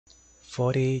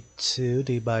42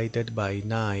 divided by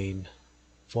 9.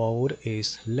 4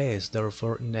 is less,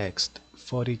 therefore next.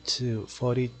 42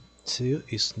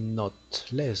 is not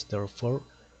less, therefore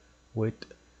with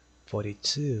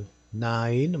 42.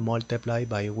 9 multiplied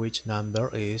by which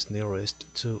number is nearest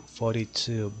to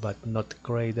 42 but not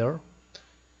greater?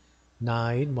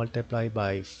 9 multiplied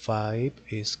by 5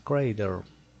 is greater.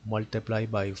 Multiplied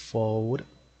by 4,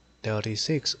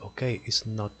 36. Okay, it's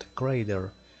not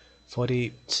greater.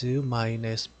 42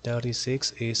 minus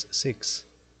 36 is 6.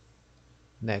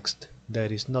 Next,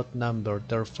 there is not number,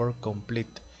 therefore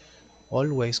complete.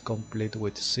 Always complete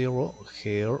with 0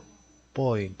 here,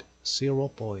 point, 0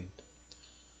 point.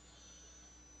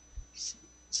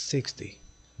 60.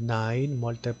 9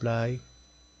 multiplied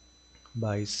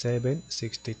by 7,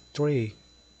 63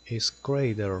 is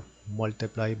greater.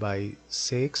 Multiplied by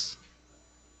 6.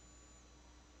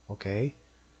 Okay.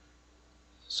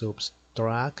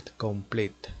 Subtract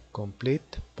complete.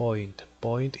 Complete point.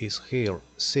 Point is here,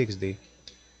 60.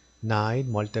 9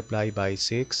 multiplied by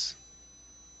 6.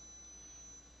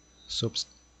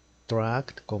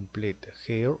 Subtract complete.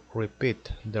 Here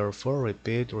repeat. Therefore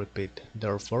repeat, repeat.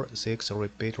 Therefore 6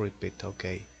 repeat, repeat.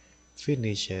 Okay.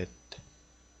 Finish it.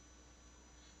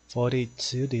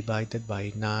 42 divided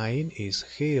by 9 is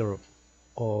here,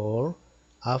 or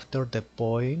after the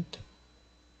point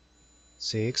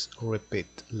 6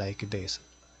 repeat like this.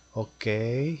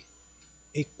 Okay,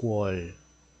 equal.